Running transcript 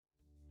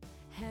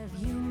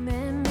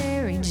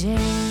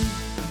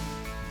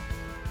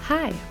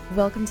Hi,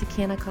 welcome to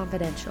Canna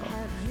Confidential.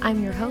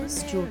 I'm your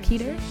host, Jewel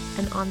Keeter,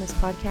 and on this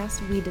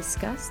podcast, we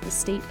discuss the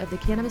state of the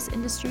cannabis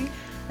industry,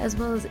 as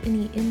well as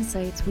any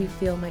insights we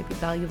feel might be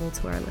valuable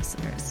to our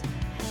listeners.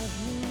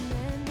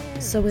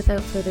 So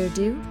without further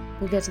ado,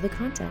 we'll get to the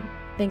content.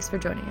 Thanks for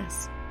joining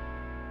us.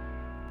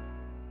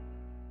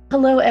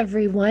 Hello,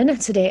 everyone.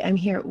 Today I'm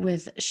here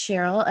with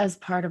Cheryl as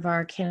part of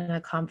our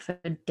Canna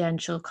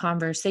Confidential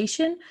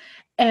conversation,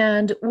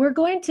 and we're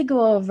going to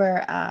go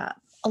over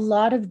a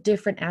lot of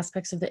different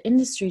aspects of the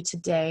industry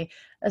today,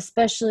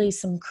 especially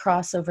some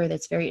crossover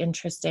that's very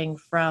interesting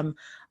from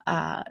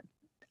a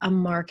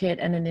market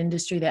and an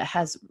industry that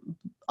has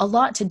a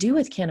lot to do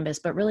with cannabis,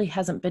 but really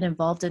hasn't been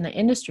involved in the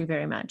industry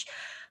very much.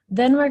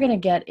 Then we're going to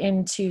get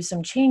into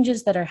some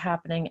changes that are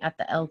happening at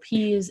the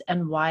LPs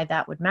and why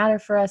that would matter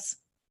for us.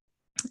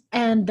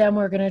 And then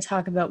we're going to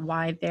talk about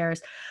why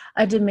there's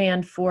a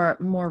demand for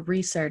more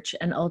research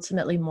and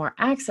ultimately more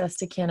access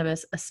to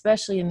cannabis,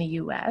 especially in the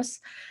US.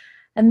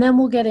 And then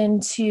we'll get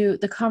into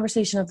the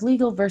conversation of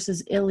legal versus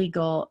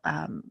illegal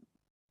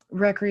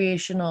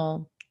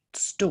recreational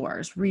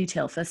stores,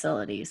 retail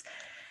facilities,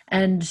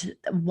 and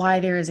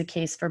why there is a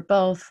case for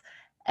both.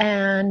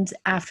 And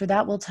after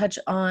that, we'll touch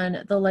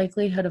on the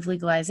likelihood of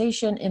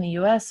legalization in the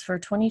US for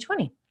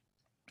 2020.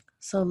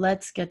 So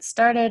let's get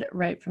started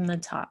right from the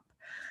top.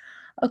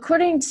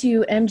 According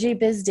to MJ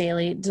Biz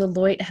Daily,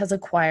 Deloitte has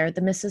acquired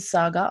the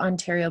Mississauga,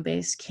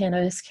 Ontario-based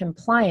Cannabis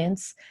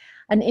Compliance,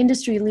 an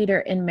industry leader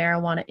in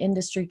marijuana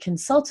industry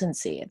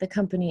consultancy. The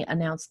company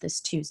announced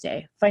this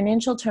Tuesday.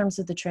 Financial terms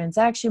of the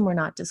transaction were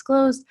not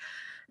disclosed,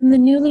 and the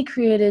newly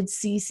created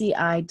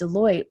CCI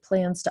Deloitte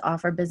plans to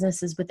offer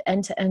businesses with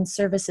end-to-end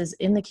services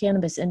in the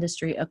cannabis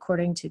industry,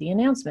 according to the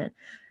announcement.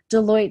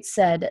 Deloitte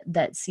said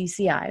that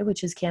CCI,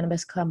 which is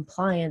Cannabis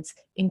Compliance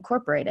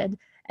Incorporated,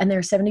 and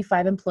their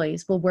 75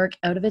 employees will work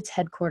out of its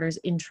headquarters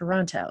in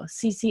Toronto.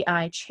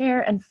 CCI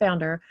chair and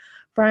founder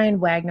Brian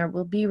Wagner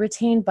will be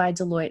retained by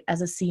Deloitte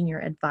as a senior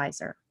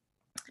advisor.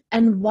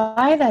 And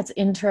why that's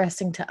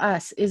interesting to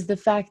us is the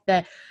fact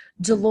that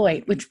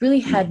Deloitte, which really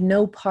had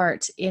no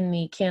part in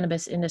the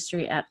cannabis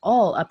industry at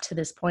all up to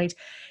this point,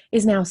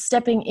 is now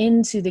stepping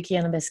into the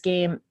cannabis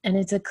game, and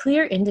it's a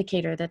clear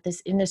indicator that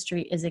this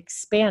industry is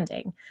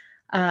expanding.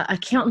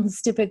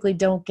 Accountants typically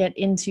don't get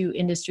into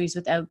industries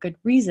without good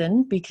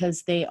reason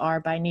because they are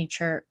by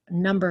nature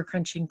number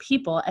crunching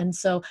people. And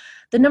so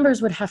the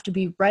numbers would have to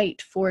be right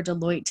for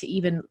Deloitte to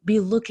even be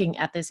looking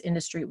at this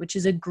industry, which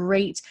is a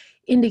great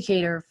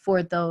indicator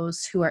for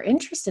those who are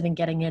interested in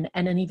getting in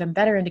and an even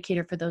better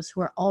indicator for those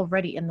who are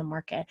already in the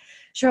market.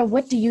 Cheryl,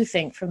 what do you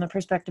think from the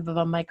perspective of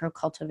a micro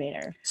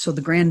cultivator? So the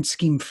grand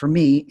scheme for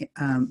me,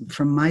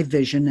 from my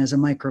vision as a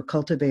micro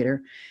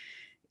cultivator,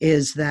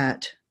 is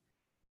that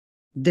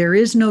there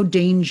is no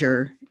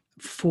danger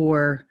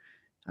for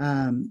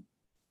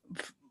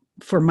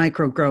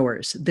micro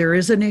growers. There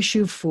is an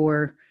issue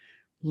for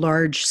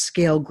large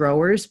scale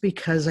growers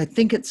because I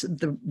think it's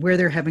where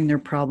they're having their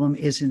problem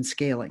is in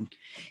scaling.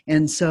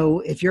 And so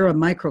if you're a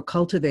micro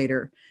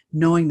cultivator,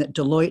 knowing that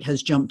Deloitte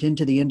has jumped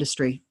into the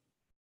industry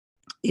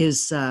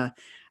is a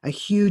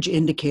huge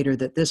indicator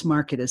that this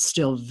market is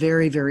still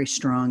very, very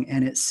strong,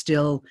 and it's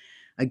still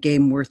a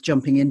game worth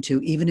jumping into.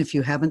 Even if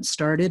you haven't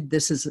started,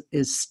 this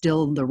is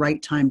still the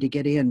right time to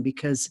get in,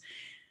 because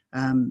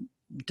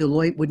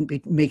Deloitte wouldn't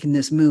be making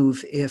this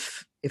move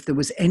if there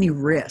was any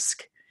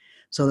risk.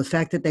 So the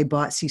fact that they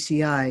bought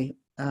CCI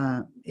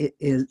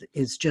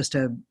is just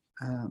a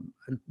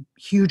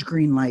huge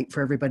green light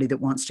for everybody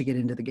that wants to get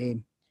into the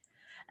game.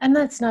 And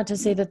that's not to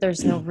say that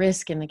there's no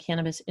risk in the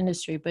cannabis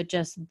industry, but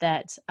just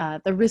that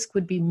the risk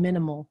would be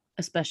minimal,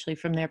 especially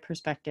from their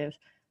perspective,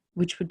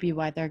 which would be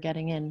why they're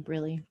getting in,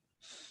 really.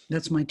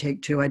 That's my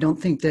take too. I don't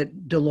think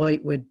that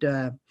Deloitte would,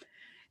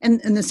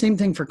 and the same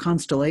thing for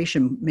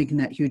Constellation, making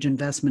that huge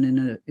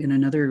investment in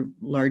another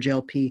large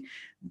LP.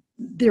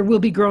 There will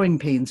be growing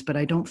pains, but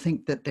I don't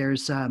think that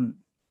there's, I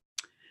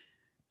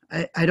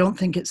don't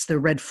think it's the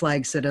red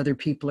flags that other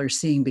people are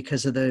seeing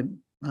because of the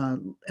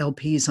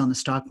LPs on the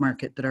stock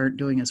market that aren't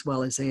doing as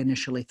well as they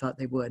initially thought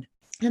they would.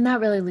 And that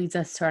really leads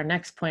us to our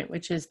next point,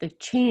 which is the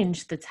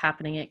change that's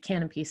happening at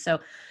Canopy. So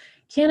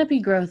Canopy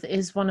Growth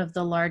is one of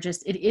the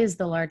largest, it is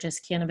the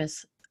largest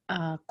cannabis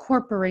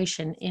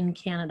corporation in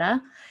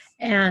Canada.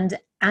 And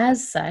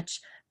as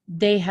such,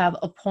 they have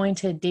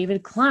appointed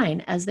David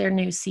Klein as their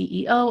new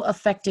CEO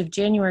effective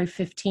January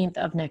 15th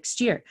of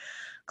next year.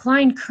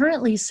 Klein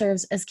currently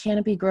serves as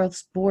Canopy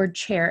Growth's board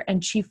chair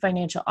and chief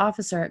financial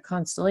officer at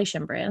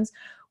Constellation Brands,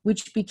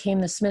 which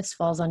became the Smiths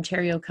Falls,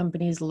 Ontario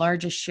company's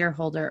largest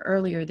shareholder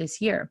earlier this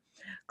year.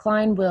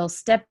 Klein will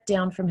step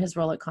down from his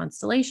role at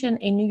Constellation,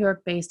 a New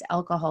York-based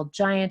alcohol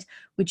giant,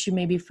 which you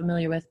may be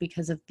familiar with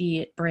because of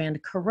the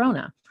brand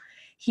Corona.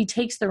 He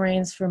takes the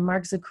reins from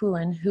Mark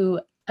Zakulin, who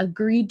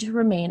agreed to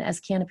remain as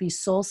Canopy's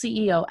sole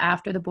CEO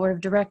after the board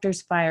of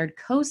directors fired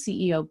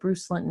co-CEO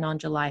Bruce Linton on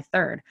July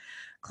 3rd.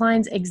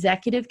 Klein's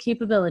executive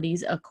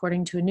capabilities,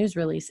 according to a news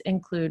release,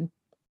 include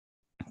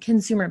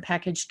consumer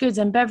packaged goods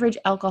and beverage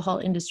alcohol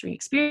industry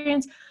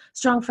experience,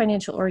 strong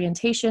financial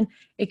orientation,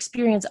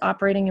 experience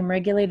operating in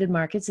regulated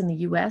markets in the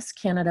US,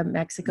 Canada,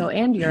 Mexico,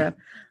 and Europe,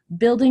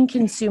 building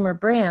consumer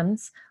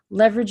brands,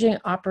 leveraging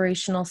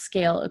operational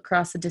scale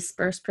across a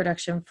dispersed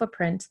production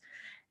footprint,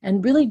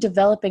 and really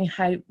developing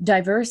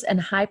diverse and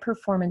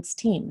high-performance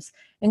teams.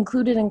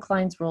 Included in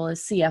Klein's role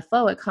as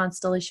CFO at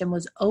Constellation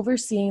was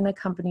overseeing the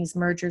company's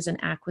mergers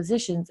and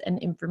acquisitions and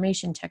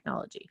information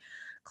technology.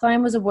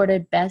 Klein was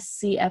awarded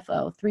Best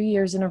CFO 3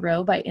 years in a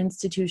row by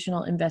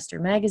Institutional Investor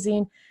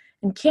magazine,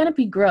 and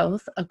Canopy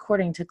Growth,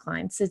 according to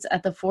Klein, sits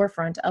at the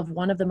forefront of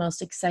one of the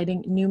most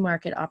exciting new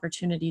market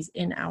opportunities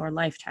in our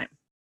lifetime.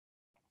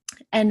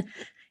 And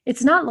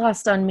it's not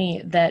lost on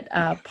me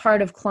that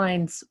part of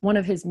Klein's, one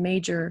of his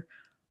major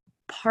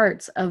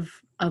parts of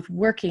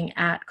working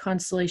at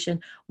Constellation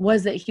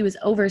was that he was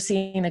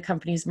overseeing the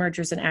company's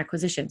mergers and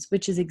acquisitions,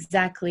 which is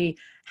exactly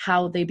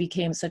how they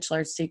became such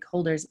large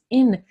stakeholders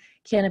in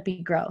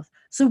Canopy Growth.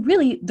 So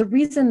really, the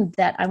reason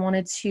that I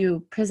wanted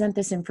to present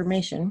this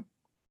information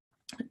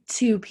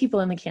to people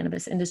in the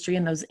cannabis industry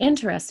and those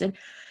interested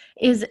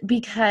is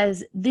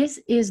because this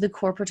is the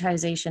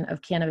corporatization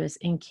of cannabis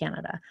in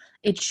Canada.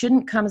 It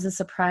shouldn't come as a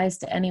surprise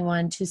to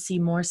anyone to see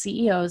more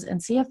CEOs and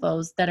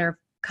CFOs that are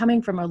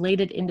coming from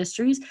related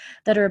industries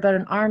that are about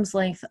an arm's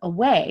length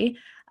away,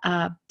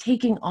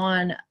 taking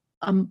on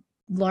a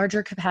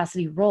larger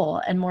capacity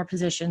role and more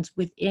positions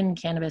within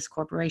cannabis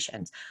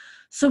corporations.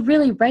 So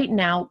really right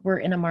now we're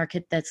in a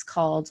market that's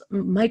called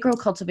micro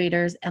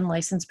cultivators and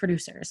licensed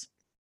producers.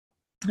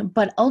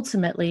 But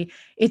ultimately,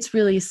 it's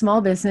really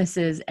small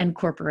businesses and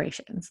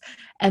corporations.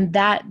 And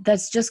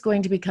that's just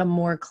going to become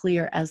more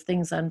clear as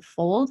things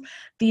unfold.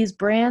 These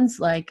brands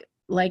like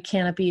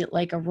Canopy,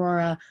 like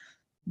Aurora,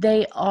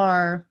 they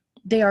are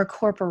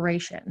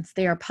corporations.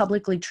 They are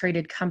publicly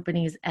traded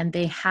companies, and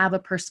they have a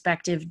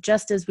perspective,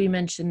 just as we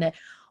mentioned that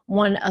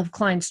one of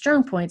Klein's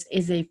strong points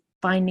is a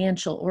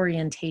financial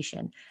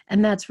orientation.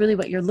 And that's really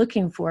what you're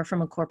looking for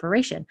from a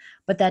corporation.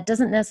 But that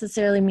doesn't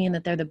necessarily mean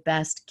that they're the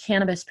best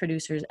cannabis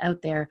producers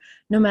out there,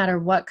 no matter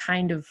what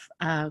kind of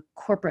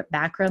corporate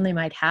background they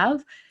might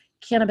have.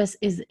 Cannabis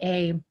is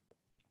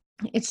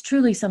it's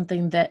truly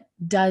something that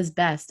does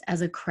best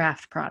as a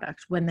craft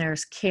product when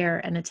there's care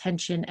and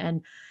attention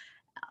and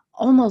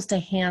almost a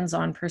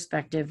hands-on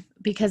perspective,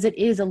 because it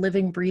is a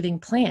living, breathing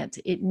plant.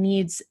 It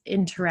needs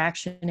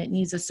interaction. It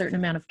needs a certain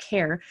amount of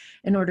care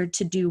in order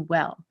to do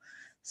well.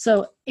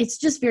 So it's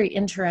just very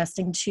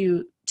interesting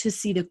to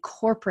see the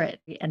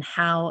corporate and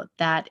how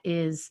that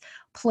is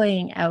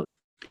playing out.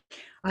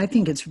 I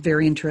think it's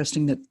very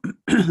interesting that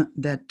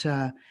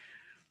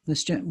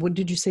this, what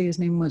did you say his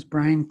name was?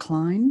 Brian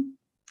Klein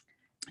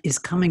is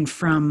coming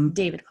from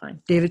David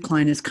Klein. David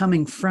Klein is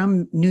coming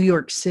from New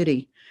York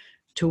City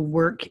to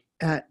work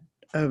at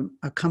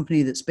a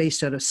company that's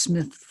based out of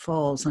Smith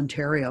Falls,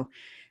 Ontario.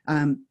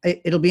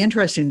 It'll be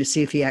interesting to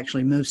see if he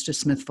actually moves to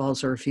Smith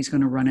Falls or if he's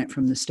going to run it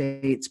from the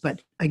States.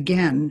 But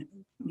again,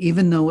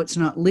 even though it's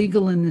not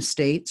legal in the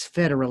States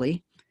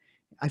federally,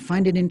 I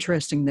find it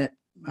interesting that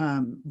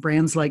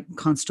brands like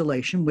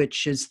Constellation,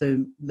 which is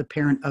the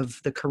parent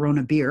of the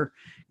Corona beer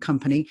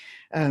company,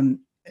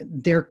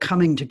 they're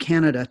coming to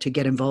Canada to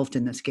get involved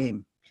in this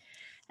game.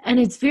 And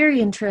it's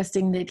very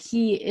interesting that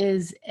he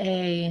is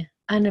an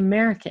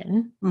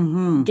American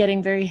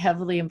getting very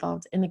heavily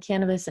involved in the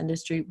cannabis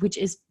industry, which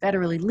is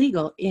federally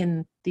legal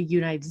in the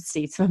United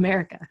States of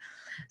America.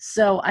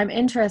 So I'm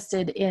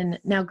interested in,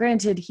 now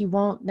granted, he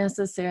won't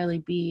necessarily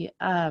be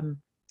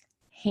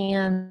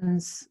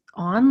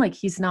hands-on, like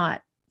he's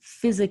not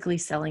physically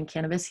selling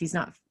cannabis. He's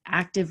not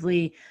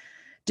actively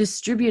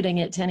distributing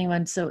it to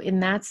anyone. So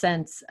in that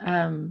sense,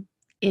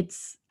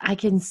 I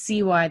can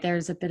see why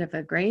there's a bit of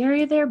a gray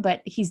area there,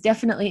 but he's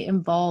definitely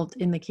involved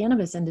in the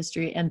cannabis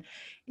industry. And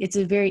it's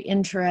a very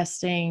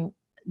interesting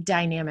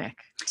dynamic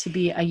to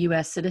be a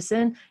U.S.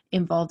 citizen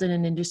involved in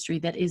an industry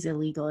that is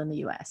illegal in the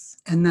U.S.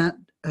 And that,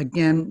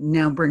 again,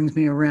 now brings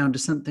me around to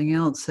something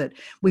else that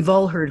we've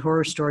all heard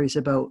horror stories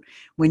about.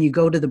 When you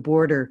go to the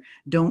border,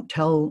 don't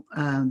tell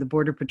the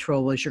Border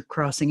Patrol as you're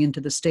crossing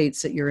into the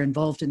States that you're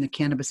involved in the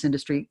cannabis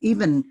industry.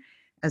 Even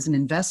as an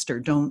investor,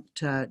 don't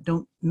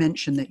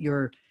mention that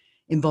you're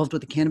involved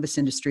with the cannabis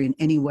industry in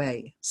any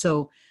way.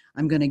 So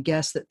I'm going to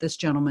guess that this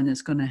gentleman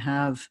is going to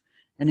have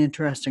an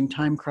interesting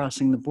time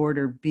crossing the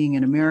border, being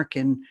an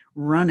American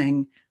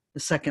running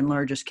the second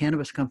largest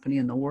cannabis company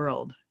in the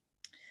world.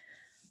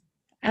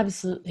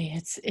 Absolutely.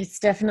 It's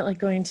definitely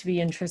going to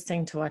be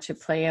interesting to watch it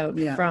play out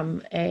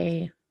from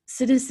a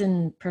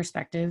citizen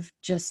perspective,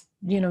 just,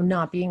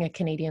 not being a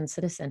Canadian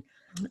citizen.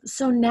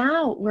 So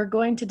now we're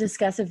going to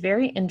discuss a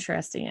very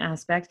interesting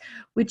aspect,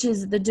 which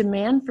is the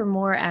demand for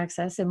more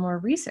access and more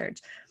research.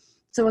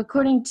 So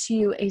according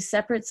to a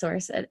separate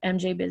source at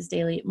MJ Biz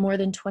Daily, more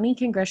than 20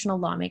 congressional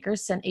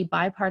lawmakers sent a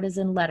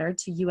bipartisan letter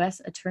to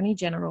U.S. Attorney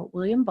General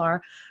William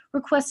Barr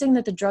requesting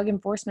that the Drug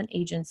Enforcement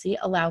Agency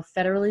allow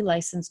federally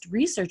licensed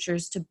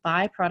researchers to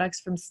buy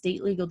products from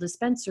state legal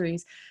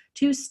dispensaries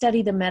to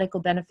study the medical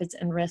benefits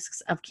and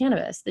risks of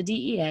cannabis. The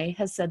DEA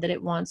has said that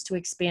it wants to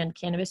expand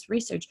cannabis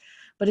research,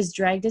 but has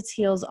dragged its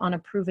heels on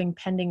approving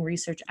pending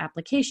research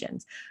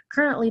applications.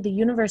 Currently, the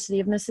University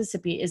of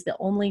Mississippi is the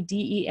only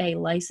DEA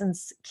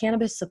licensed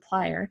cannabis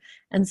supplier,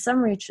 and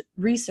some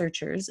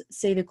researchers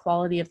say the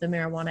quality of the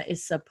marijuana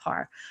is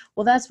subpar.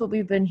 Well, that's what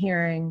we've been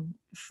hearing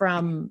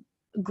from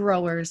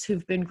growers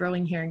who've been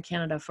growing here in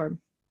Canada for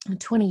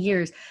 20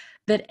 years,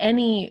 that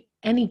any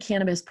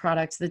cannabis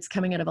product that's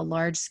coming out of a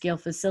large scale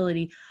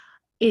facility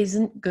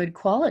isn't good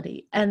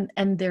quality. And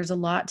there's a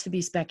lot to be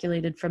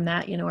speculated from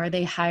that. Are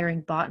they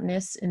hiring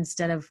botanists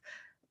instead of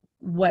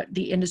what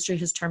the industry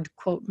has termed,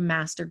 quote,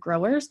 master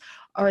growers?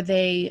 Or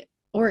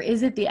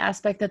is it the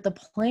aspect that the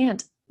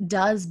plant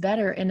does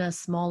better in a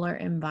smaller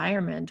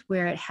environment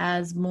where it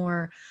has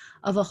more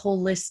of a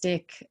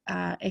holistic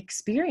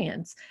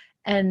experience?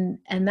 And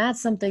that's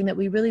something that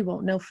we really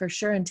won't know for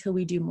sure until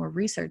we do more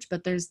research.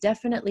 But there's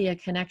definitely a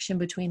connection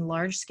between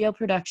large scale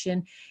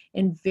production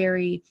in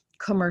very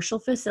commercial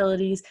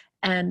facilities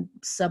and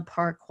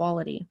subpar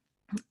quality.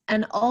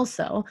 And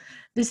also,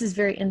 this is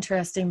very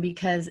interesting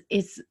because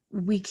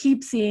we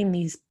keep seeing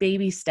these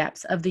baby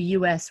steps of the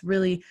US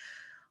really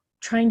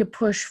trying to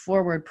push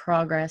forward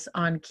progress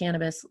on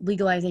cannabis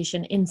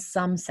legalization in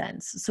some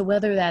sense. So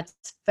whether that's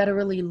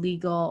federally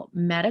legal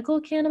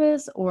medical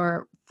cannabis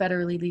or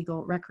federally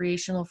legal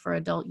recreational for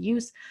adult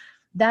use,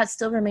 that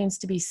still remains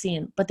to be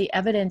seen. But the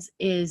evidence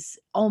is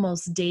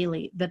almost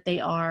daily that they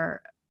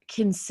are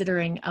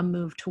considering a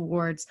move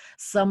towards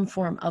some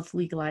form of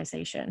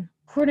legalization.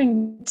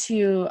 According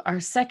to our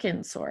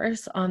second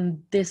source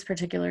on this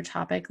particular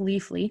topic,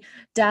 Leafly,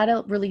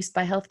 data released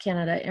by Health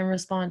Canada in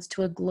response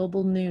to a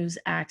global news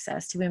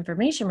access to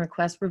information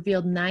request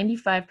revealed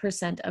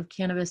 95% of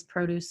cannabis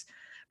produce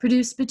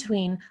produced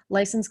between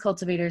licensed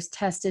cultivators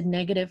tested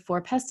negative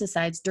for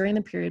pesticides during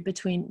the period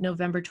between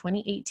November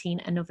 2018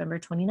 and November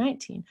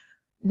 2019.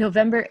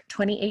 November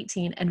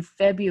 2018 and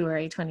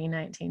February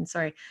 2019,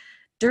 sorry.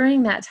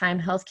 During that time,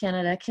 Health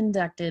Canada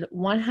conducted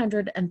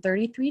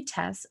 133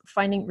 tests,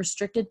 finding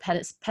restricted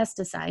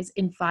pesticides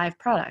in 5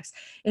 products.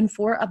 In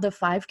 4 of the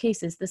 5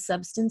 cases, the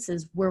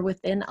substances were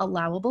within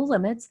allowable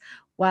limits,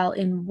 while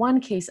in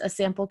 1 case, a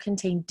sample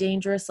contained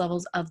dangerous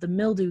levels of the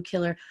mildew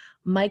killer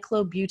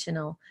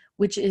myclobutanil,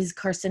 which is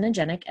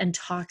carcinogenic and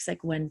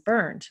toxic when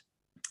burned.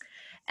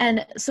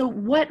 And so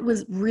what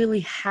was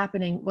really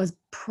happening was,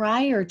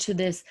 prior to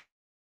this,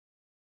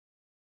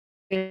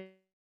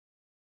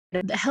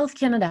 Health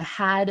Canada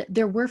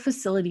there were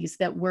facilities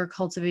that were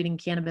cultivating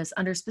cannabis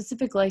under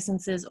specific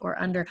licenses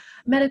or under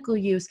medical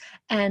use,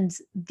 and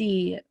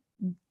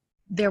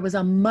there was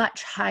a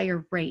much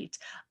higher rate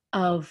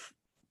of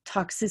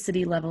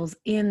toxicity levels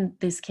in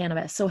this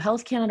cannabis. So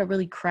Health Canada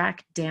really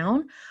cracked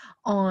down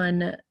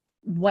on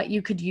what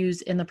you could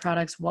use in the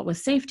products, what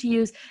was safe to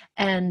use.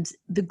 And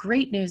the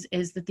great news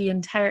is that the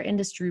entire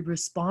industry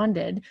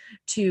responded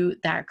to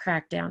that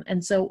crackdown.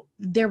 And so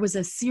there was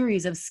a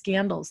series of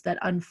scandals that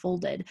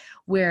unfolded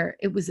where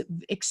it was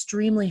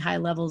extremely high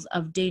levels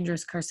of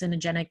dangerous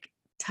carcinogenic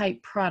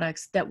type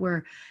products that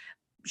were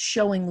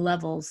showing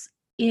levels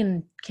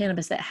in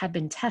cannabis that had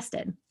been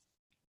tested.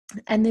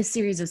 And this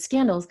series of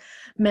scandals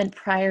meant,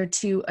 prior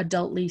to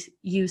adult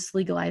use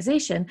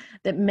legalization,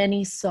 that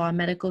many saw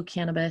medical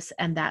cannabis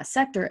and that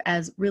sector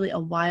as really a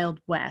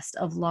wild west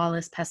of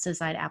lawless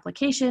pesticide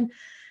application,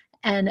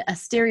 and a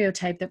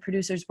stereotype that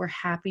producers were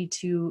happy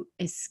to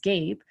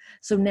escape.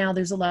 So now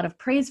there's a lot of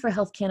praise for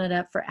Health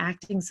Canada for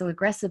acting so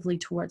aggressively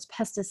towards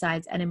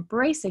pesticides and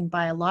embracing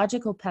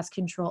biological pest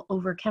control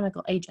over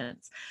chemical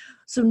agents.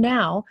 So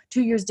now,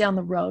 2 years down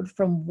the road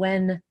from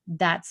when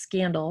that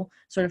scandal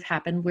sort of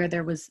happened, where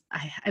there was,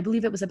 I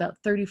believe it was about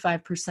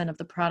 35% of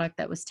the product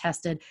that was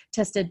tested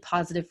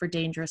positive for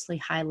dangerously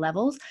high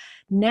levels.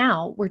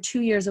 Now we're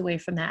 2 years away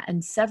from that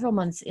and several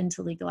months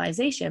into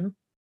legalization,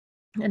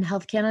 and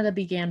Health Canada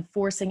began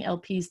forcing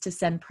LPs to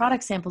send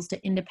product samples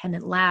to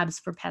independent labs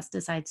for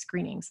pesticide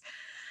screenings.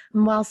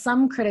 And while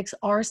some critics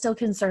are still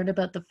concerned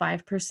about the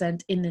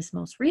 5% in this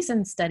most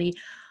recent study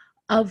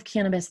of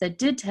cannabis that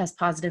did test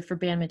positive for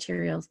banned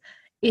materials,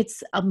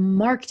 it's a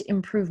marked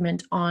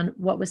improvement on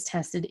what was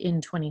tested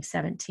in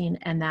 2017,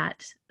 and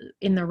that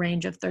in the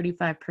range of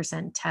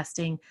 35%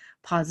 testing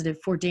positive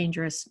for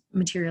dangerous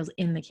materials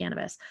in the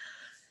cannabis.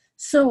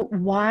 So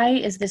why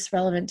is this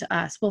relevant to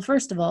us? Well,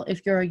 first of all,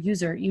 if you're a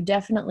user, you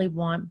definitely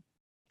want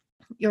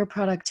your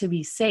product to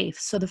be safe.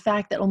 So the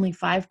fact that only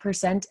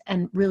 5%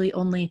 and really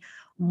only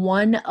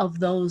 1 of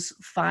those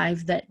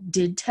 5 that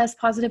did test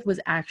positive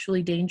was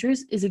actually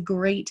dangerous is a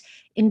great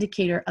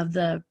indicator of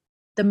the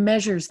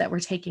measures that we're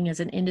taking as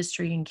an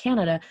industry in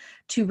Canada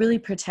to really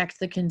protect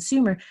the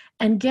consumer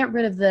and get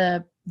rid of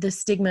the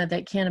stigma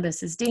that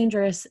cannabis is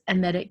dangerous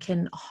and that it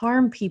can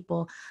harm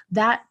people.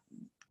 That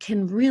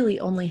can really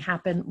only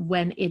happen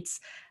when it's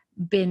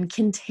been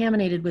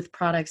contaminated with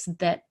products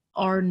that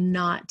are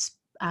not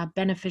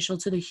beneficial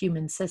to the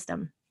human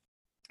system.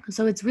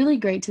 So it's really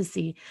great to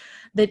see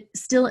that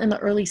still in the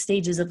early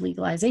stages of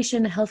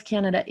legalization, Health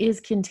Canada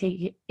is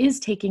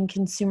taking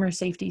consumer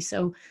safety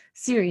so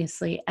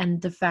seriously,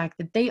 and the fact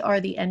that they are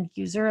the end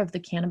user of the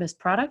cannabis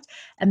product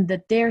and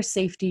that their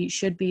safety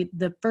should be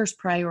the first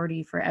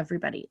priority for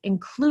everybody,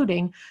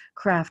 including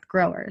craft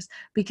growers,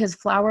 because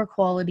flower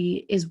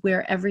quality is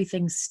where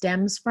everything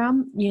stems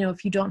from.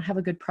 If you don't have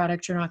a good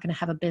product, you're not going to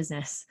have a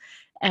business.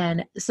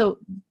 And so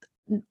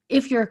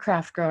if you're a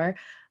craft grower,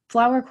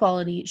 flower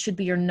quality should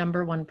be your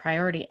number one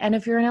priority. And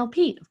if you're an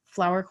LP,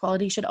 flower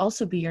quality should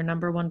also be your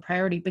number one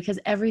priority, because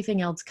everything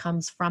else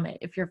comes from it.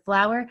 If your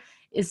flower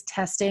is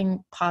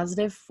testing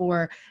positive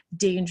for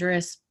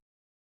dangerous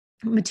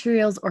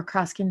materials or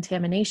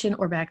cross-contamination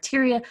or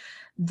bacteria,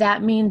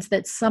 that means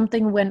that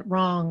something went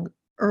wrong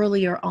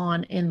earlier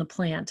on in the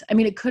plant. I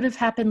mean, it could have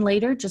happened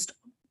later, just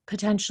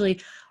potentially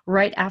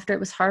right after it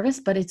was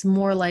harvested, but it's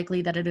more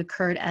likely that it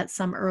occurred at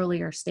some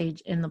earlier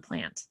stage in the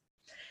plant.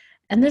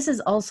 And this is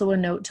also a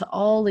note to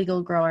all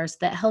legal growers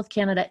that Health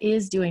Canada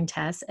is doing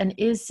tests and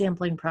is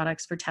sampling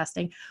products for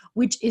testing,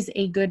 which is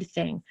a good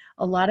thing.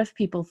 A lot of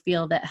people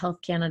feel that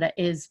Health Canada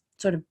is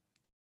sort of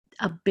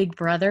a big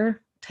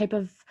brother type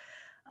of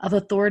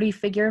authority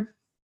figure.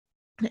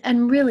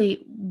 And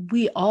really,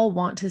 we all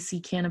want to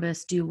see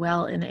cannabis do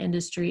well in the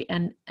industry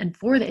and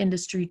for the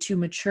industry to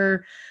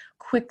mature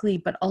quickly,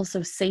 but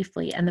also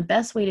safely. And the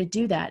best way to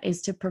do that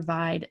is to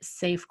provide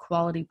safe,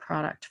 quality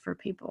product for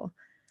people.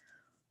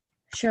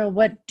 Cheryl,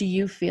 what do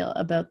you feel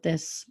about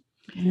this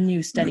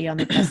new study on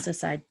the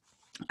pesticide?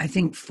 I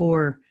think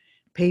for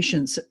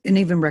patients and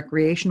even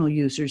recreational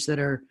users that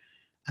are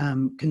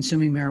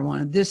consuming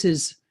marijuana, this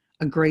is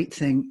a great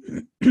thing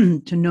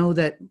to know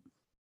that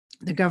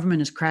the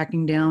government is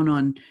cracking down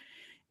on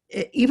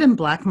even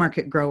black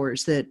market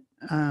growers that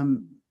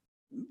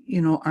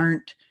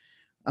aren't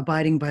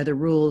abiding by the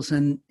rules,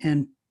 and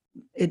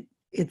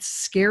it's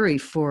scary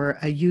for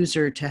a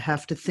user to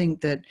have to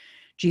think that,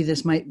 gee,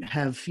 this might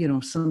have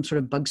some sort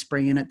of bug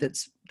spray in it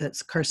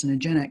that's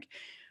carcinogenic.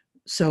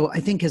 So I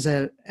think as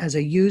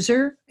a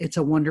user, it's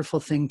a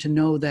wonderful thing to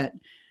know that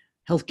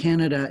Health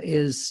Canada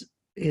is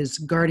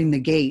guarding the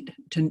gate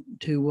to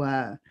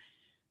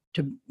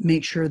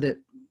make sure that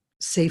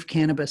safe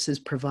cannabis is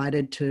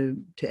provided to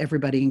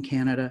everybody in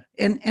Canada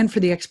and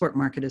for the export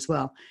market as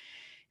well.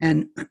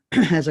 And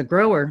as a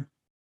grower,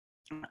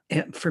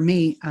 for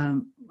me,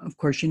 of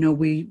course,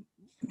 we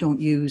don't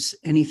use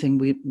anything.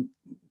 We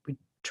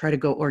try to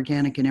go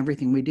organic in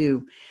everything we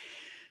do.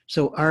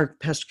 So our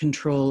pest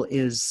control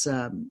is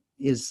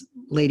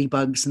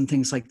ladybugs and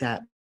things like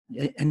that.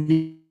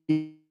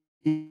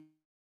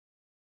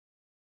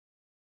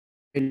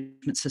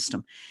 And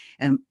system,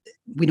 and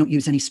we don't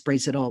use any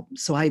sprays at all.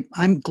 So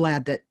I'm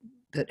glad that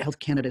Health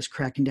Canada is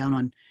cracking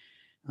down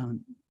on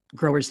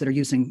growers that are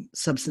using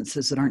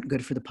substances that aren't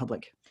good for the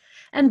public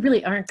and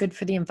really aren't good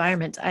for the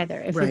environment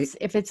either.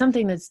 If it's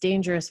something that's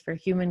dangerous for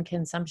human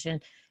consumption,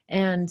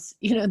 and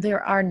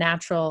there are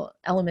natural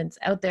elements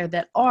out there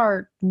that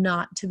are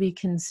not to be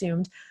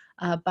consumed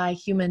by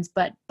humans,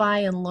 but by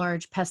and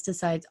large,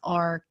 pesticides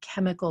are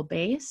chemical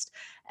based,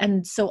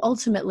 and so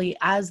ultimately,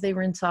 as they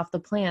rinse off the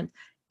plant,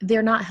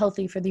 they're not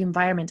healthy for the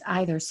environment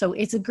either. So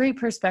it's a great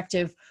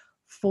perspective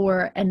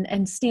for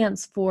and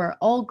stance for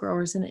all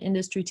growers in the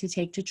industry to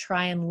take to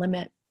try and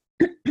limit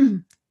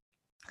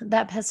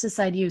that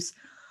pesticide use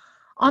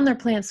on their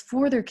plants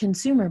for their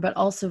consumer, but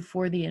also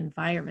for the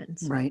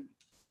environment. Right.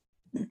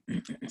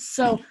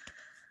 So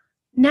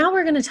now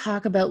we're going to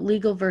talk about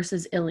legal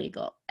versus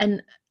illegal.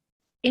 And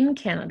in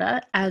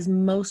Canada, as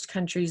most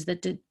countries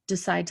that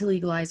decide to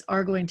legalize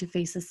are going to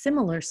face a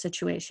similar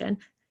situation,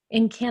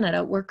 in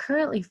Canada, we're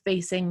currently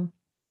facing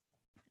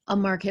a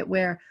market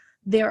where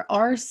there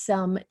are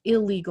some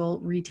illegal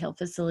retail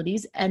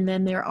facilities, and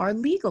then there are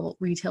legal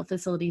retail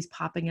facilities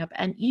popping up,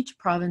 and each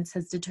province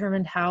has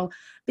determined how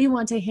they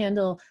want to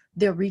handle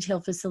their retail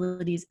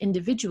facilities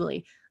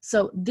individually.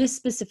 So this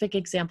specific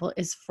example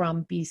is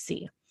from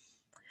BC.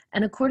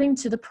 And according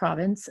to the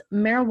province,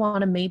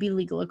 marijuana may be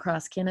legal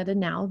across Canada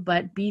now,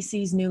 but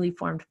BC's newly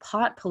formed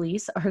pot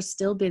police are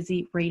still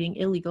busy raiding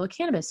illegal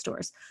cannabis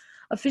stores.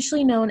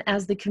 Officially known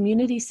as the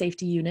Community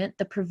Safety Unit,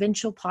 the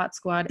Provincial Pot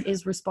Squad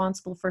is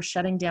responsible for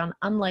shutting down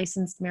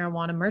unlicensed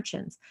marijuana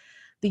merchants.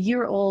 The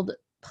year-old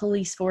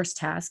police force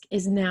task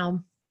is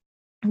now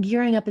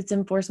gearing up its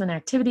enforcement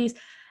activities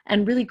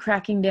and really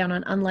cracking down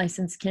on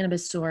unlicensed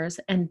cannabis stores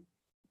and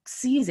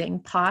seizing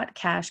pot,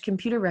 cash,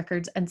 computer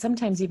records, and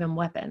sometimes even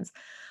weapons.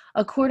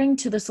 According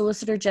to the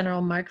Solicitor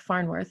General Mark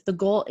Farnworth, the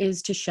goal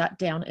is to shut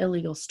down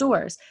illegal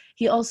stores.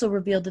 He also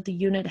revealed that the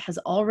unit has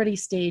already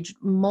staged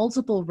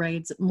multiple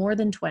raids, more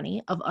than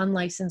 20, of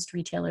unlicensed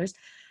retailers,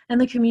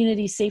 and the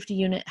Community Safety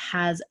Unit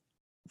has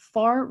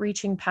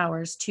far-reaching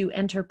powers to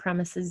enter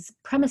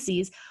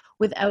premises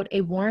without a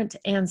warrant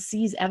and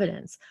seize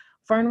evidence.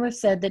 Farnworth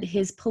said that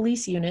his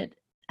police unit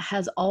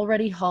has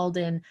already hauled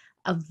in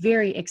a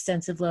very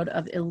extensive load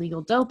of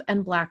illegal dope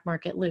and black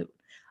market loot.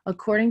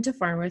 According to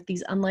Farnworth,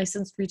 these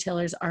unlicensed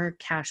retailers are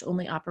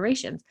cash-only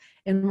operations.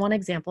 In one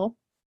example,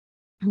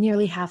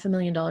 Nearly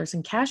 $500,000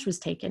 in cash was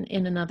taken.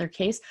 In another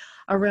case,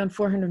 around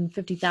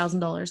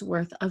 $450,000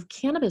 worth of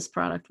cannabis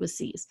product was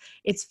seized.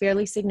 It's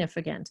fairly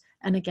significant.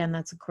 And again,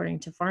 that's according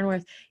to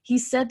Farnworth. He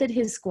said that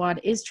his squad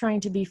is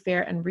trying to be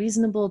fair and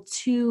reasonable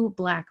to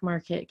black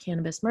market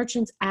cannabis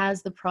merchants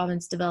as the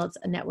province develops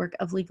a network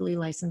of legally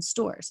licensed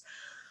stores.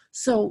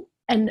 So,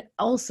 and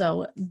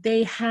also,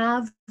 they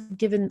have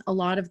given a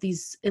lot of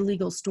these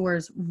illegal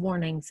stores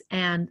warnings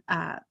and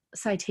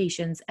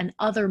citations and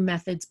other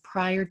methods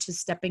prior to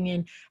stepping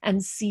in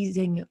and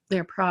seizing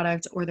their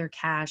product or their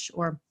cash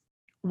or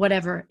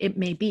whatever it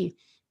may be.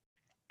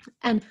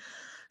 And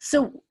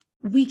so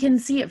we can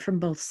see it from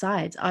both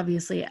sides,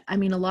 obviously. I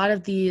mean, a lot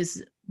of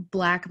these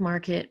black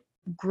market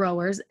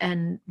growers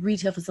and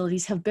retail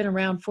facilities have been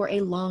around for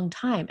a long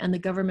time, and the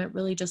government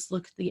really just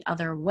looked the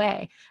other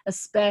way,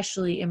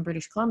 especially in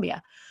British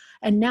Columbia.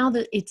 And now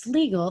that it's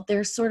legal,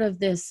 there's sort of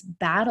this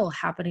battle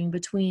happening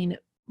between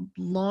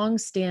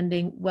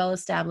long-standing,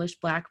 well-established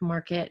black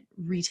market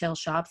retail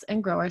shops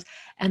and growers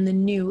and the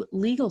new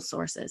legal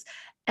sources.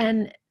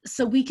 And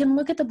so we can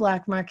look at the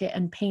black market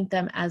and paint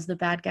them as the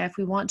bad guy if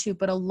we want to,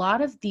 but a lot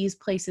of these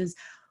places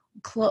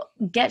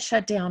get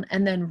shut down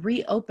and then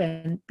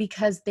reopen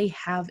because they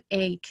have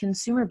a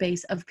consumer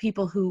base of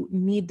people who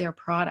need their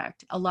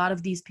product. A lot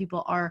of these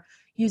people are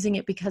using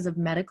it because of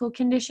medical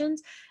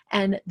conditions,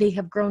 and they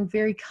have grown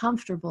very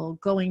comfortable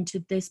going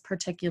to this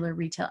particular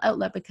retail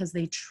outlet because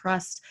they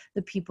trust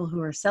the people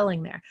who are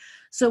selling there.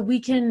 So we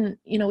can,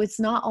 it's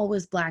not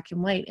always black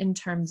and white in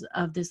terms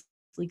of this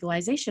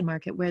legalization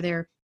market, where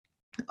there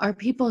are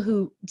people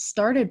who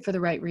started for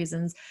the right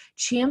reasons,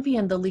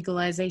 championed the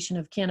legalization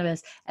of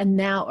cannabis, and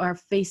now are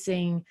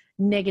facing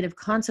negative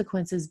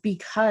consequences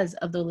because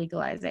of the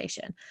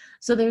legalization.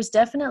 So there's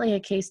definitely a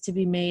case to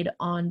be made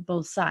on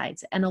both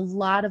sides. And a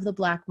lot of the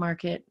black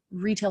market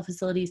retail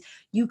facilities,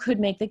 you could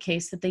make the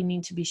case that they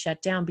need to be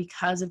shut down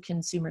because of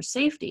consumer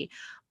safety.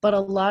 But a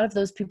lot of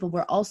those people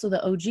were also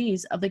the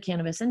OGs of the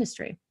cannabis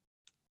industry,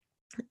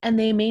 and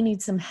they may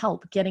need some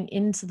help getting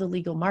into the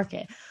legal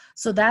market.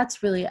 So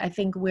that's really, I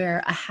think,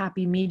 where a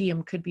happy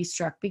medium could be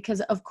struck,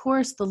 because of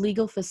course the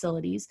legal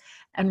facilities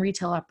and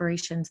retail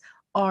operations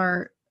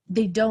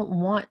they don't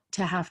want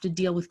to have to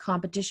deal with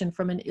competition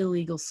from an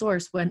illegal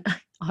source when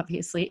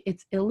obviously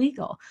it's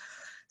illegal.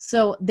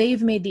 So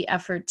they've made the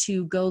effort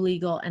to go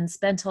legal and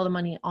spent all the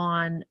money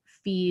on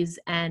fees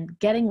and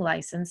getting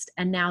licensed,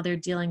 and now they're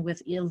dealing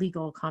with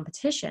illegal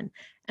competition.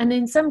 And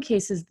in some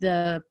cases,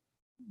 the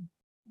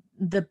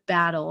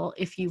battle,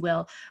 if you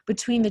will,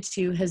 between the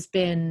two has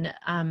been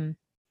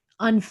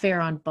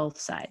unfair on both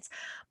sides.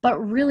 But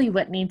really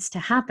what needs to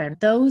happen,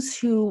 those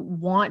who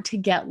want to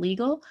get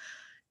legal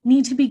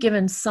need to be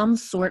given some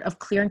sort of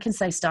clear and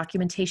concise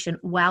documentation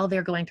while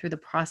they're going through the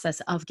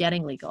process of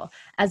getting legal,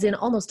 as in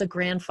almost a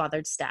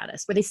grandfathered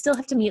status, where they still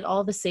have to meet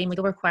all the same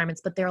legal requirements,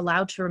 but they're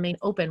allowed to remain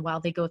open while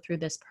they go through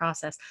this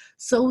process,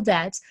 so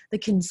that the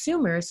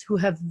consumers who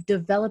have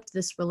developed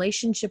this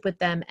relationship with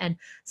them, and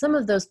some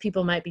of those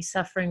people might be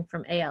suffering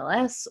from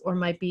ALS or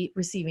might be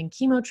receiving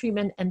chemo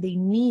treatment, and they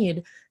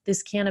need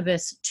this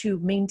cannabis to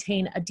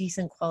maintain a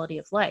decent quality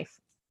of life,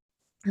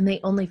 and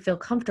they only feel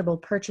comfortable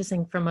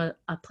purchasing from a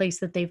place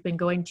that they've been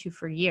going to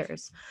for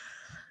years.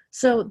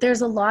 So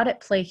there's a lot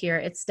at play here.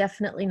 It's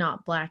definitely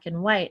not black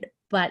and white,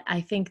 but I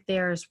think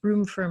there's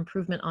room for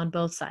improvement on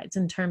both sides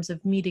in terms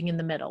of meeting in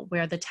the middle,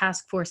 where the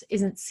task force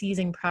isn't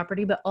seizing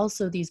property, but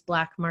also these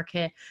black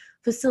market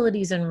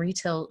facilities and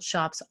retail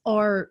shops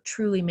are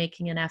truly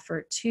making an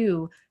effort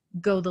to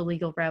go the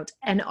legal route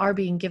and are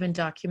being given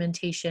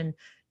documentation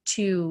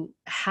to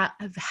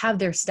have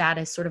their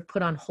status sort of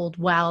put on hold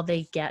while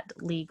they get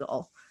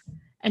legal.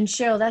 And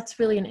Cheryl, that's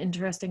really an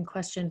interesting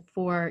question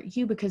for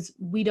you, because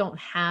we don't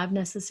have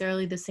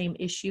necessarily the same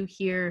issue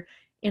here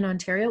in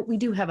Ontario. We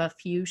do have a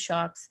few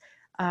shops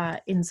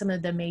in some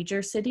of the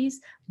major cities,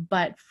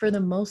 but for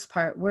the most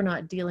part, we're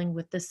not dealing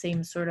with the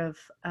same sort of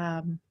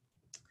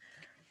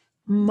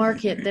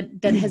market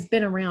that has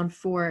been around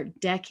for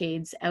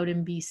decades out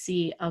in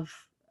BC of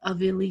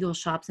illegal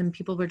shops, and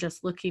people were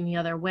just looking the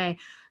other way.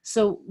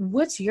 So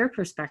what's your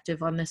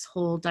perspective on this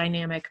whole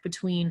dynamic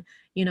between,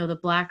 the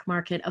black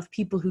market of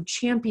people who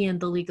championed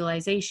the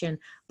legalization,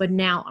 but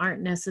now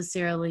aren't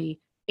necessarily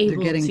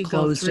able to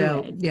go through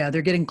out. it? Yeah,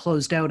 they're getting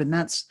closed out. And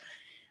that's,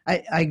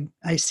 I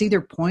see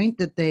their point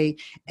that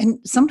and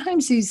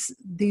sometimes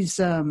these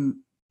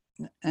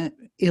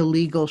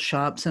illegal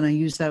shops, and I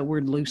use that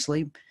word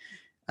loosely,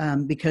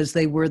 because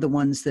they were the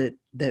ones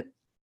that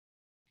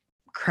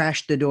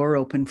crashed the door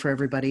open for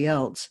everybody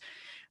else.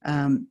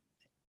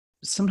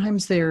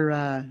 Sometimes they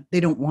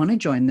don't want to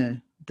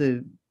join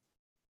the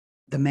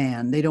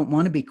man. They don't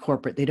want to be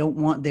corporate. They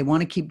want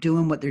to keep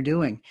doing what they're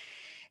doing.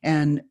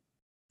 And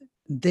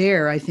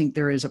I think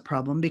there is a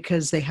problem,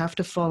 because they have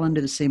to fall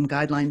under the same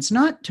guidelines,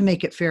 not to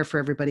make it fair for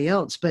everybody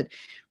else, but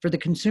for the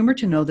consumer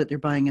to know that they're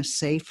buying a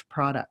safe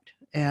product.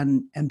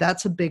 And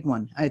that's a big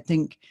one. I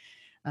think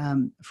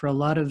for a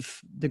lot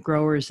of the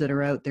growers that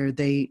are out there,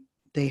 they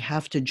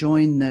have to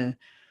join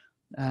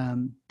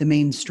the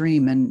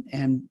mainstream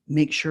and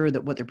make sure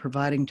that what they're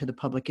providing to the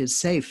public is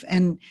safe.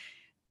 And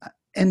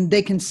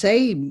they can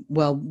say,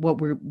 well,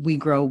 what we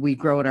grow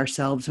it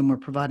ourselves and we're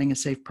providing a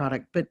safe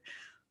product. But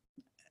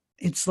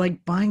it's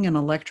like buying an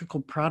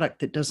electrical product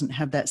that doesn't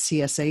have that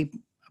CSA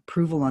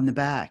approval on the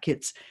back.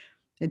 It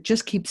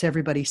just keeps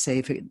everybody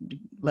safe. It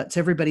lets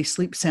everybody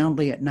sleep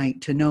soundly at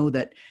night to know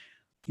that,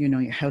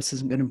 your house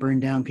isn't going to burn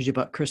down because you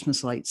bought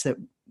Christmas lights that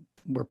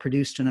were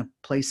produced in a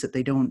place that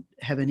they don't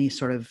have any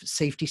sort of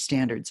safety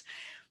standards.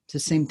 It's the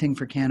same thing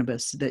for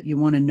cannabis, that you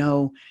want to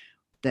know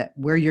that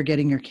where you're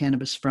getting your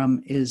cannabis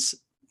from is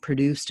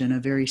produced in a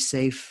very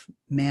safe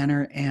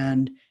manner.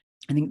 And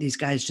I think these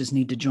guys just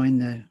need to join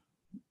the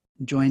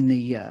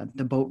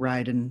boat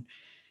ride and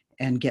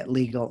get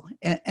legal.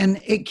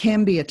 And it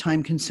can be a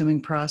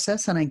time-consuming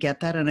process, and I get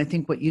that. And I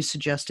think what you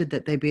suggested,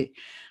 that they be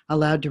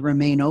allowed to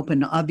remain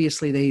open,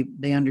 obviously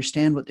they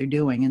understand what they're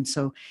doing. And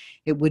so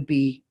it would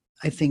be,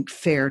 I think,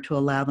 fair to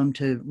allow them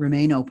to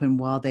remain open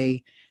while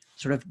they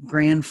sort of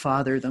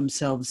grandfather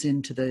themselves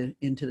into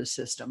the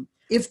system,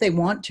 if they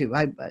want to.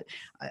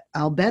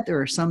 I'll bet there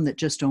are some that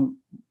just don't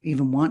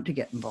even want to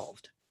get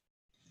involved.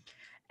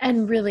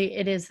 And really,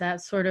 it is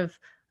that sort of,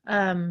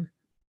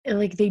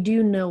 like, they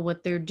do know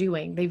what they're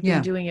doing. They've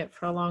been doing it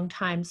for a long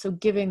time. So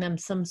giving them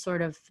some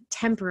sort of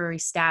temporary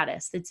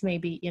status, it's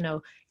maybe,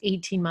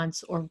 18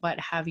 months or what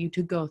have you,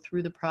 to go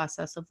through the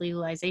process of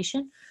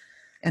legalization.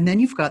 And then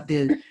you've got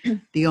the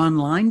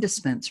online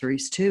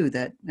dispensaries too,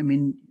 that,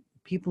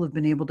 people have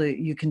been able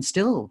to, you can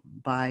still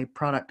buy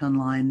product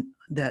online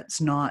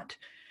that's not,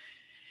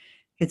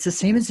 it's the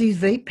same as these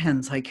vape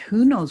pens. Like,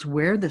 who knows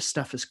where this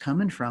stuff is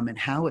coming from and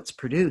how it's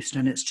produced.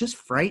 And it's just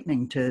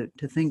frightening to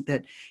think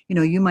that,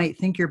 you might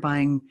think you're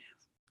buying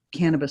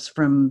cannabis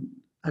from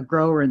a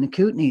grower in the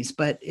Kootenays,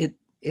 but it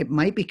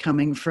might be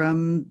coming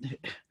from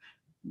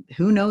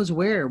who knows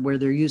where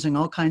they're using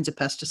all kinds of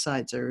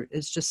pesticides. Or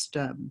it's just,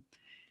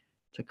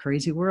 it's a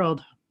crazy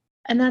world.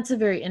 And that's a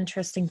very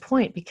interesting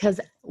point, because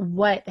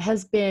what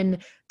has been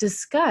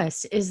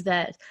discussed is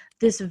that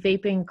this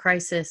vaping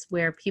crisis,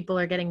 where people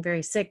are getting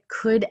very sick,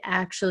 could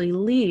actually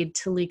lead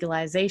to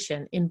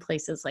legalization in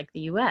places like the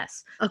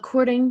US.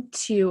 According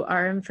to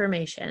our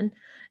information,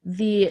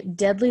 the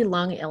deadly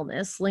lung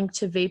illness linked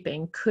to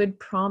vaping could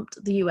prompt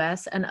the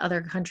US and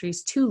other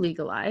countries to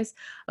legalize.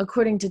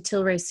 According to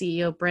Tilray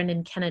CEO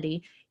Brendan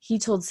Kennedy, he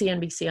told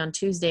CNBC on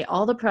Tuesday,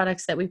 all the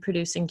products that we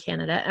produce in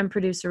Canada and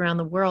produce around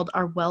the world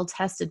are well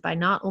tested by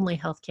not only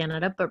Health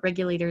Canada, but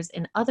regulators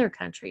in other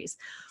countries.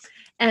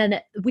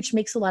 And which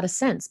makes a lot of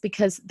sense,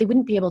 because they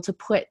wouldn't be able to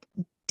put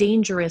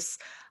dangerous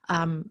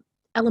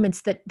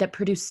elements that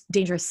produce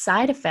dangerous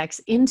side effects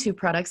into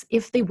products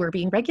if they were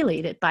being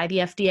regulated by the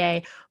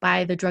FDA,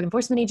 by the Drug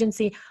Enforcement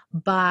Agency,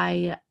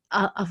 by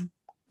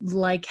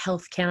like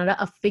Health Canada,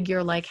 a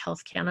figure like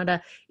Health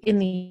Canada in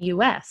the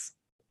US.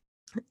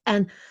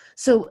 And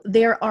so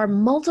there are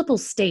multiple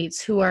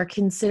states who are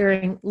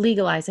considering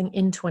legalizing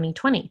in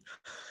 2020.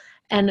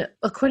 And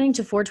according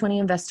to 420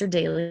 Investor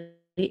Daily,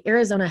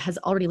 Arizona has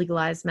already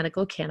legalized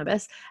medical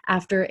cannabis.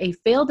 After a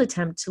failed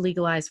attempt to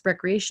legalize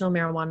recreational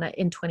marijuana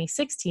in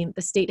 2016,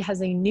 the state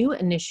has a new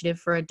initiative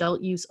for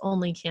adult use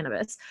only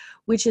cannabis,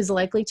 which is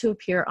likely to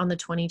appear on the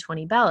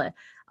 2020 ballot.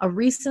 A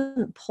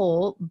recent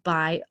poll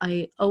by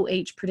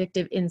OH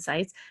Predictive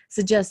Insights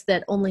suggests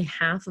that only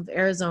half of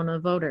Arizona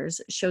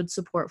voters showed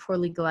support for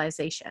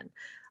legalization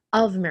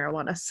of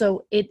marijuana.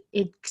 So it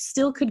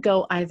still could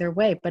go either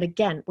way. But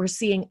again, we're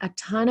seeing a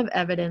ton of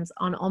evidence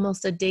on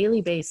almost a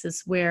daily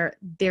basis where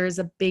there's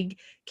a big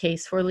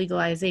case for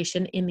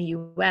legalization in the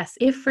US,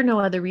 if for no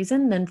other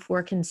reason than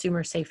for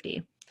consumer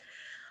safety.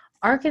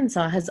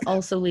 Arkansas has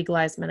also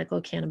legalized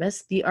medical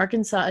cannabis. The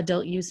Arkansas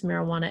Adult Use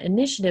Marijuana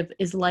Initiative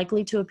is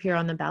likely to appear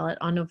on the ballot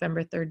on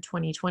November 3rd,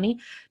 2020.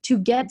 To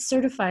get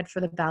certified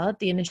for the ballot,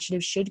 the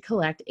initiative should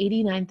collect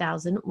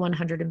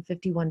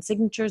 89,151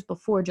 signatures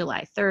before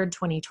July 3rd,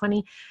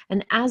 2020.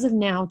 And as of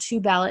now, 2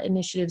 ballot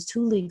initiatives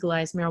to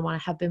legalize marijuana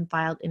have been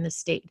filed in the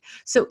state.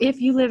 So if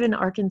you live in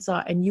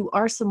Arkansas and you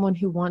are someone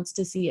who wants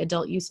to see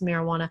adult use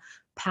marijuana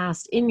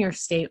passed in your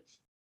state,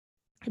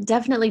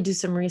 definitely do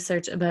some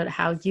research about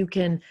how you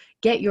can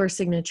get your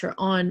signature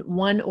on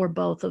one or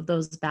both of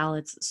those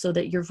ballots so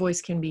that your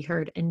voice can be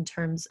heard in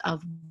terms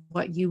of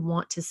what you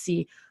want to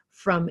see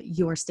from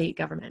your state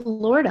government.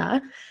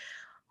 Florida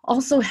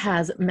also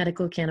has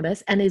medical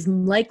cannabis and is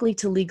likely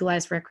to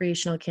legalize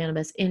recreational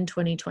cannabis in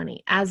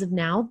 2020. As of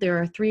now, there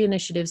are 3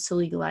 initiatives to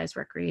legalize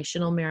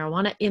recreational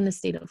marijuana in the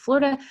state of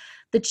Florida.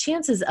 The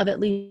chances of at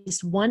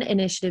least one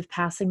initiative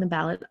passing the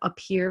ballot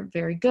appear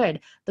very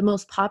good. The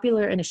most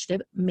popular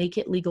initiative, Make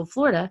It Legal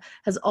Florida,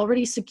 has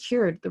already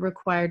secured the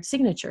required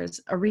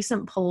signatures. A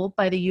recent poll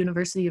by the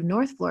University of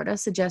North Florida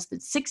suggests that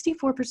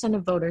 64%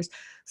 of voters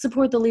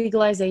support the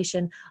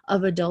legalization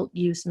of adult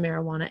use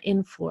marijuana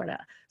in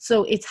Florida.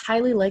 So it's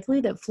highly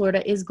likely that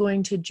Florida is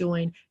going to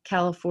join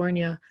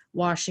California,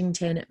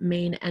 Washington,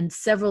 Maine, and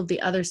several of the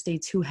other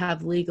states who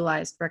have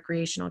legalized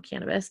recreational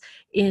cannabis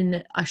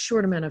in a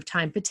short amount of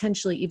time,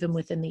 potentially even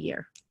within the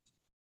year.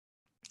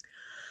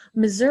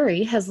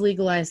 Missouri has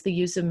legalized the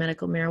use of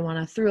medical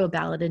marijuana through a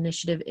ballot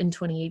initiative in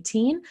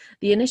 2018.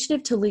 The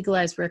initiative to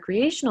legalize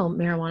recreational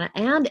marijuana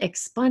and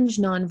expunge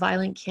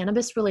nonviolent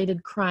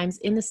cannabis-related crimes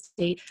in the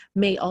state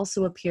may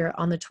also appear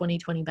on the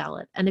 2020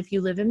 ballot. And if you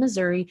live in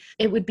Missouri,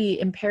 it would be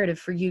imperative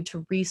for you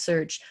to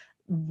research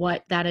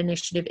what that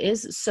initiative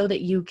is so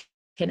that you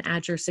can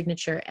add your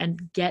signature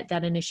and get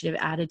that initiative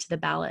added to the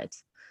ballot.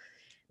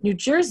 New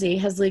Jersey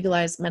has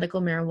legalized medical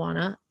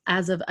marijuana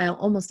as of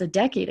almost a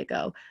decade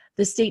ago.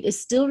 The state is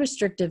still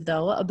restrictive,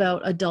 though,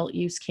 about adult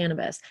use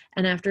cannabis.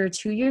 And after a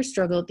 2-year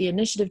struggle, the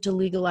initiative to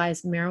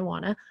legalize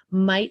marijuana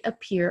might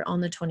appear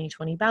on the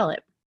 2020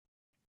 ballot.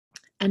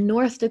 And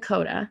North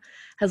Dakota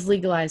has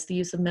legalized the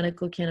use of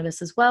medical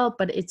cannabis as well,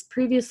 but it's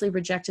previously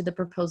rejected the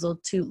proposal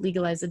to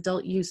legalize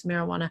adult use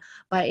marijuana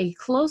by a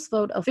close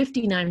vote of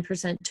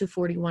 59% to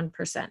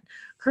 41%.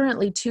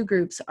 Currently, 2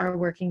 groups are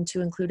working to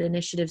include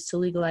initiatives to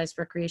legalize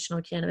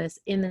recreational cannabis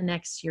in the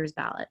next year's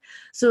ballot.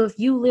 So if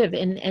you live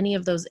in any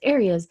of those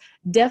areas,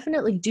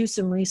 definitely do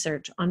some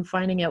research on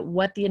finding out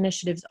what the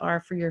initiatives are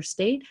for your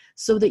state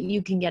so that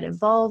you can get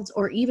involved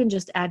or even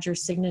just add your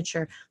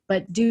signature,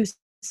 but do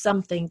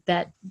something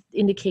that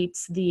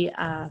indicates the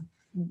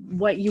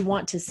what you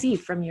want to see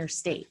from your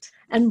state.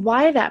 And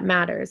why that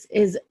matters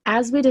is,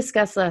 as we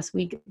discussed last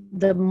week,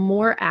 the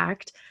MORE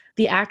Act,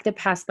 the act that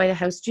passed by the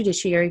House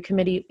Judiciary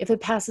Committee, if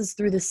it passes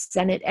through the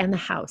Senate and the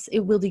House, it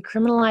will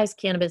decriminalize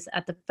cannabis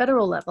at the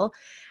federal level,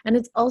 and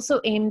it's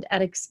also aimed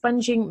at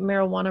expunging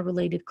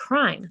marijuana-related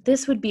crime.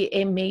 This would be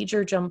a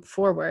major jump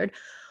forward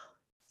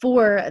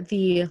for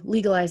the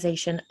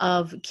legalization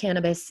of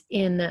cannabis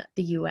in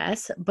the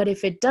US. But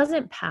if it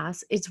doesn't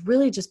pass, it's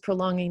really just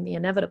prolonging the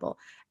inevitable.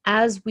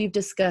 As we've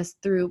discussed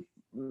through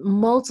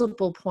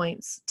multiple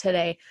points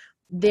today,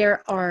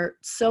 there are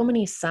so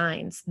many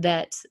signs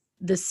that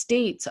the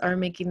states are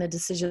making the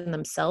decision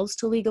themselves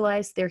to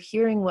legalize. They're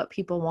hearing what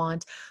people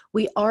want.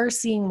 We are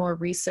seeing more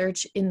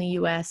research in the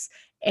US,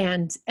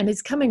 and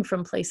it's coming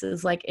from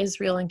places like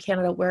Israel and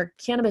Canada, where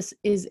cannabis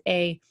is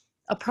a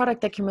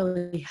product that can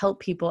really help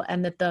people,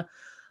 and that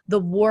the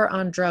war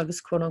on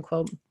drugs, quote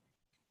unquote,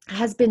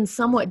 has been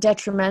somewhat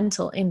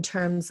detrimental in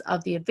terms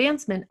of the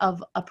advancement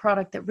of a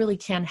product that really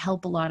can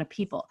help a lot of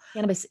people.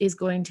 Cannabis is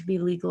going to be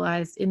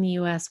legalized in the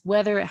US,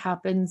 whether it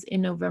happens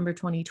in November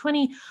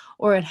 2020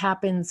 or it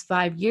happens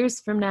 5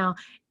 years from now.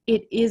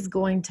 It is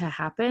going to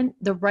happen.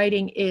 The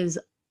writing is,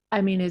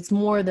 it's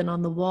more than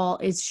on the wall.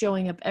 It's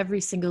showing up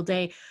every single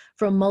day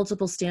from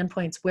multiple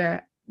standpoints,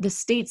 where the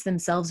states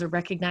themselves are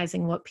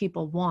recognizing what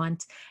people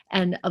want,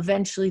 and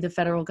eventually the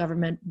federal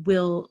government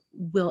will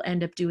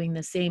end up doing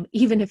the same,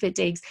 even if it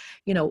takes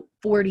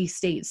 40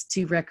 states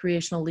to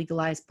recreational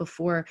legalize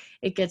before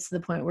it gets to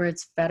the point where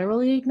it's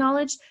federally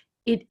acknowledged.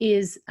 It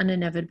is an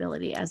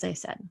inevitability, as I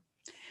said.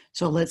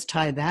 So let's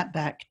tie that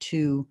back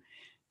to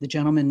the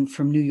gentleman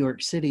from New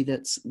York City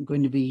that's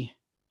going to be,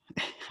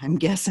 I'm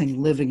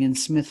guessing, living in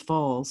Smith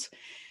Falls.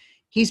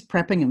 He's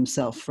prepping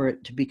himself for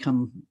it to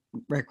become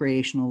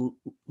recreationally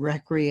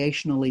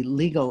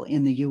legal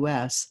in the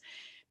U.S.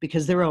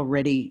 because they're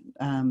already,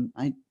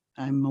 I'm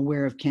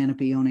aware of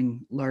Canopy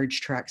owning large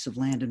tracts of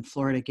land in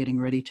Florida, getting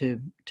ready to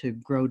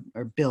grow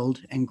or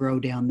build and grow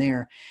down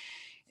there.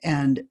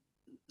 And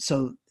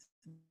so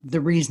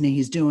the reason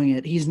he's doing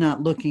it, he's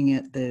not looking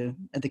at the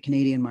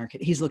Canadian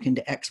market. He's looking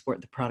to export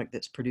the product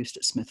that's produced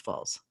at Smith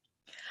Falls.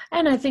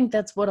 And I think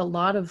that's what a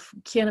lot of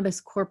cannabis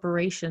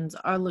corporations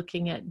are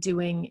looking at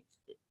doing.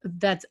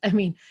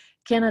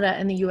 Canada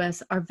and the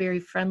US are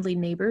very friendly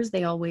neighbors.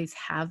 They always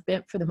have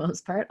been, for the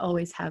most part,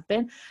 always have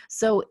been.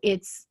 So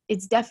it's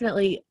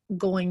definitely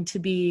going to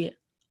be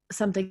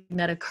something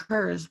that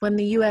occurs. When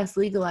the US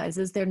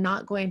legalizes, they're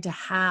not going to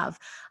have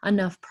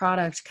enough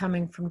product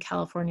coming from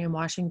California and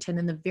Washington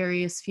and the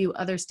various few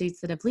other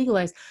states that have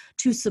legalized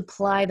to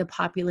supply the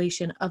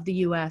population of the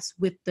US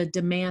with the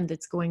demand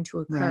that's going to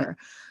occur. Right.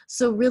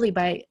 So really,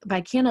 by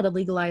Canada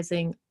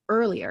legalizing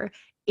earlier,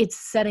 it's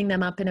setting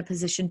them up in a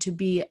position to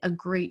be a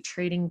great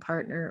trading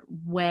partner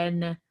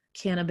when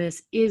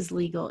cannabis is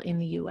legal in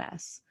the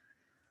US.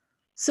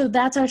 So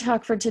that's our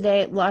talk for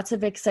today. Lots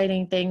of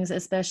exciting things,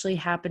 especially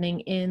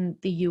happening in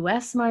the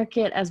US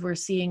market, as we're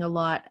seeing a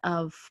lot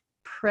of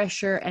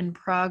pressure and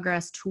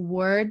progress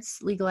towards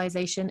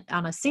legalization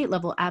on a state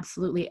level,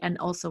 absolutely, and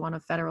also on a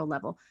federal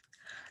level.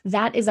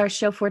 That is our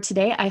show for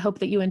today. I hope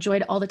that you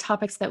enjoyed all the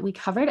topics that we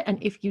covered. And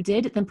if you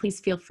did, then please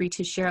feel free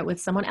to share it with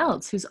someone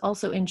else who's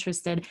also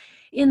interested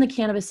in the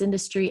cannabis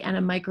industry and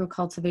a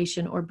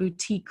micro-cultivation or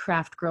boutique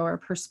craft grower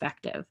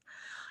perspective.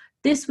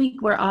 This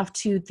week, we're off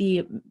to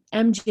the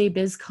MJ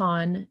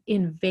BizCon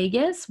in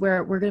Vegas,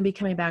 where we're going to be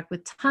coming back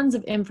with tons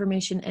of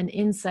information and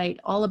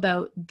insight all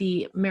about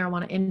the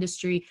marijuana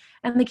industry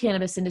and the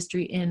cannabis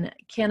industry in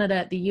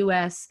Canada, the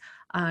US,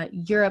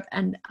 Europe,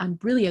 and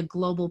really a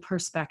global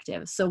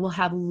perspective. So we'll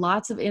have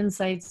lots of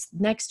insights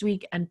next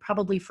week and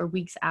probably for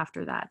weeks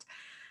after that.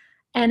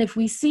 And if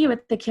we see you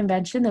at the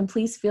convention, then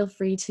please feel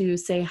free to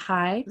say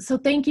hi. So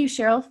thank you,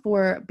 Cheryl,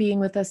 for being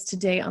with us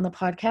today on the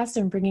podcast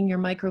and bringing your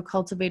micro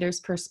cultivator's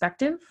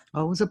perspective.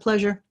 Always a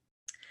pleasure.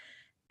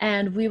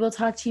 and we will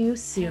talk to you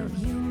soon.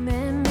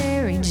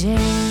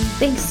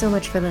 Thanks so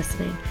much for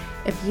listening.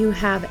 If you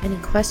have any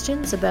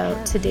questions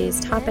about today's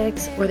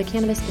topics or the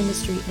cannabis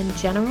industry in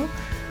general,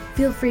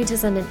 feel free to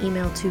send an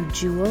email to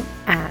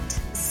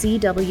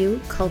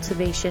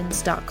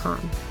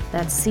jewel@cwcultivations.com.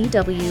 That's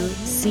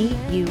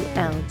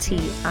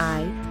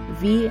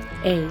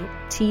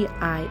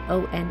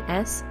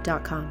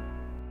CWCULTIVATIONS.com.